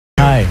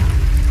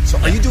So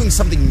are you doing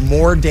something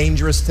more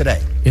dangerous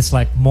today? It's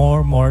like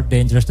more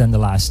dangerous than the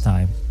last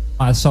time.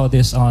 I saw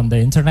this on the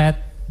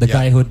internet. The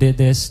guy who did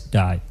this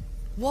died.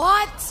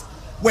 What?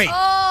 Wait,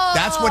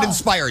 that's what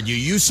inspired you.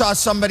 You saw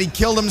somebody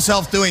kill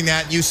himself doing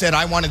that, and you said,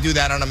 I want to do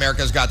that on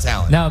America's Got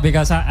Talent. No,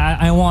 because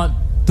I want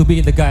to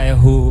be the guy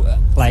who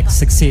like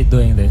succeed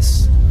doing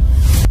this.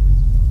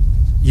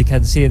 You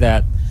can see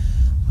that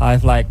I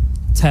have like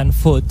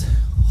 10-foot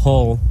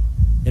hole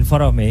in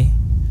front of me.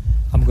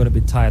 I'm gonna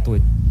be tied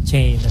with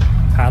chain,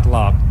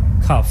 padlock,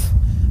 cuff,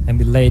 and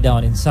be laid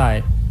down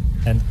inside.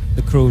 And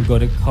the crew is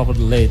gonna cover the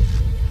lid,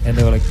 and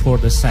they will like pour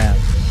the sand.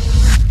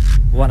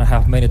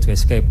 1.5 minutes to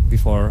escape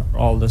before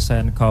all the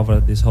sand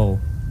covered this hole,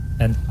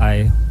 and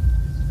I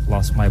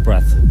lost my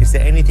breath. Is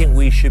there anything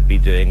we should be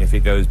doing if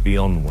it goes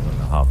beyond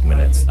 1.5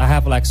 minutes? I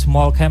have like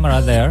small camera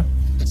there,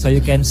 so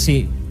you can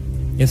see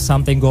if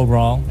something go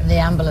wrong. And the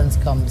ambulance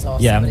comes or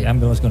Yeah, somebody. the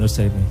ambulance is gonna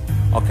save me.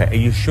 Okay, are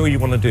you sure you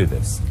want to do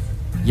this?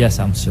 Yes,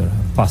 I'm sure,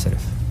 I'm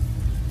positive.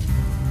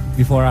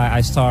 Before I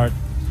start,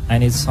 I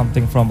need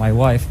something from my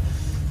wife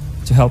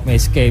to help me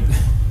escape.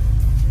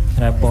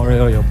 Can I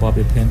borrow your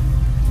bobby pin?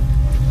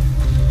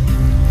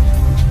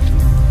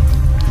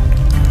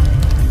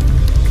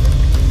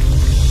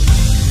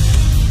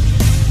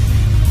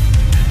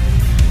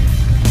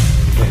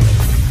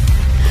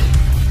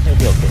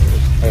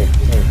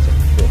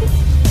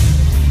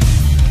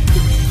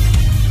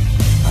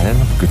 I don't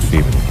have a good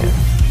feeling here.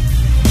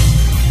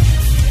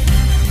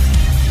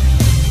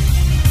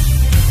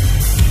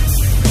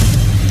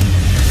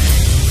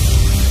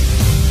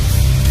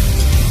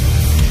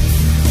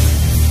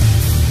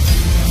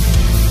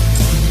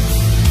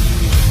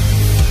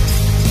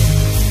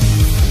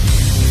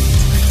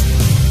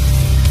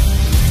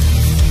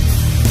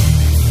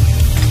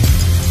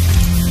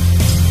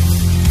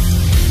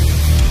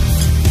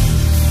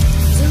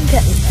 Don't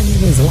get any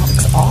of these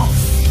locks off.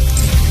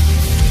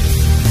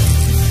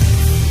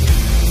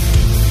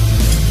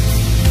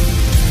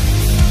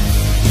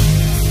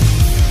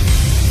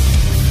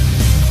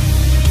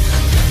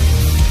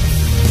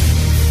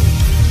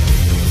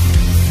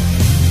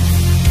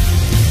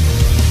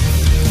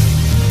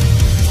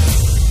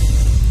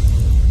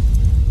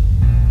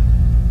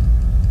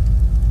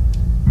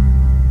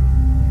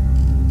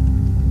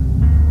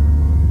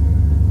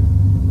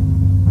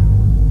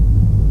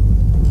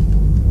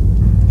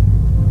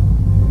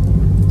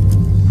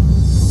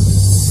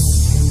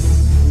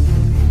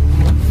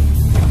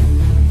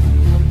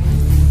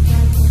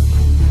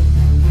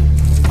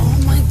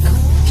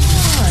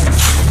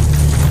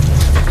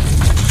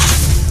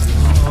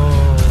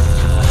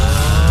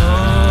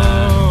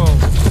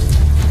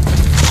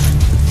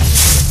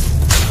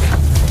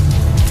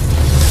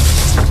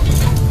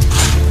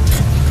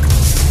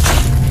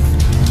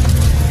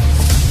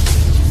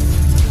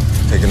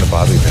 Taking the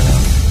bobby pin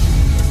out.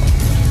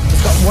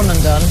 He's got one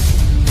undone.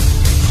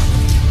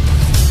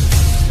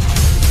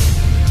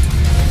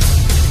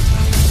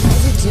 What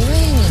is he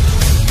doing?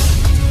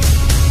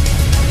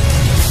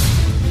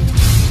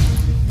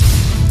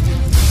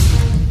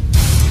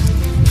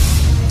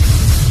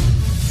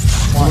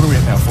 What are we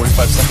at now,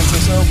 45 seconds or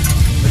so?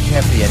 There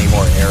can't be any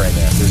more air in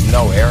there. There's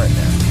no air in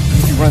there.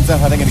 If he runs out,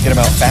 how are they going to get him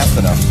out fast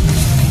enough?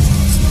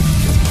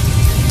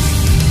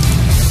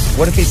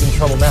 What if he's in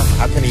trouble now?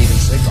 How can he even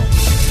signal?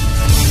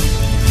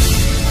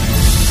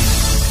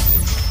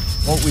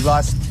 Well, we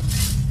lost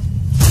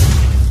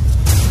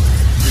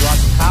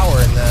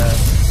power in the...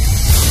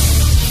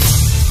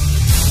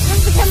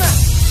 Where's the camera?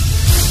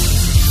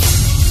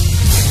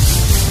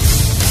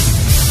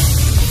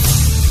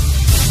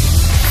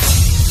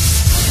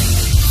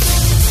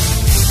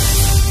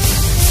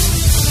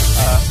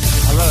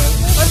 Hello?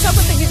 What's up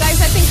with it, you guys?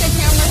 I think the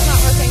camera's not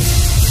working.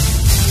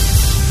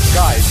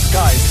 Guys,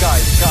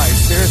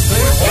 seriously?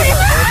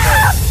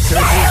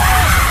 Seriously?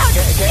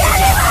 Get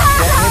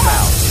him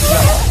out.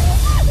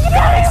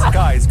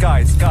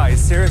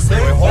 Guys, seriously?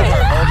 Hold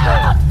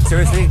her.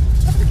 Seriously?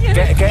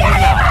 Get him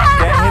out.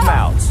 Get him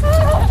out.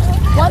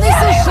 Why are they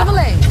still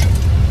shoveling?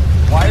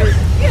 Why are Do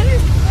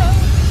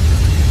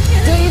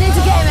you need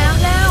to get him out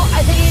now?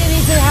 I think you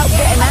need to help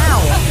get him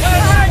out.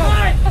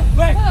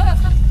 Wait!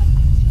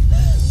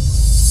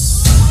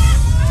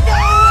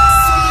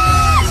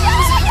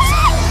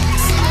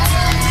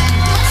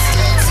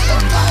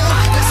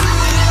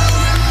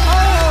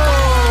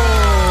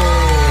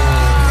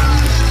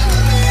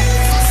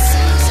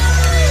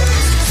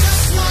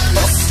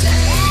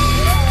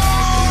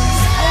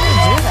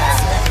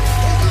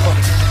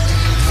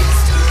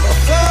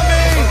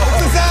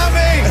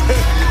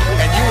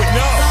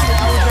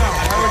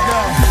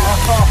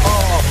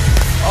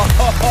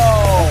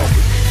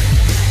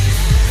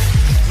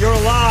 You're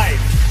alive.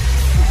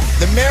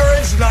 The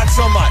marriage, not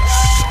so much.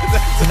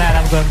 Tonight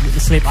I'm going to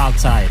sleep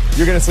outside.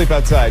 You're going to sleep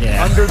outside?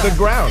 Yeah. Under the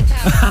ground?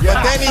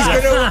 But then he's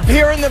going to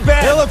appear in the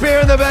bed. He'll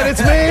appear in the bed.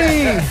 It's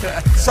me.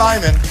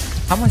 Simon.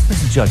 How am I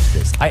supposed to judge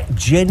this? I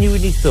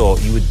genuinely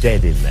thought you were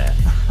dead in there.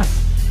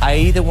 I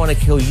either want to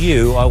kill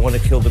you or I want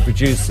to kill the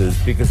producers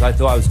because I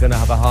thought I was going to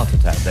have a heart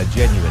attack there,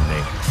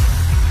 genuinely.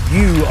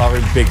 You are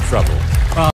in big trouble.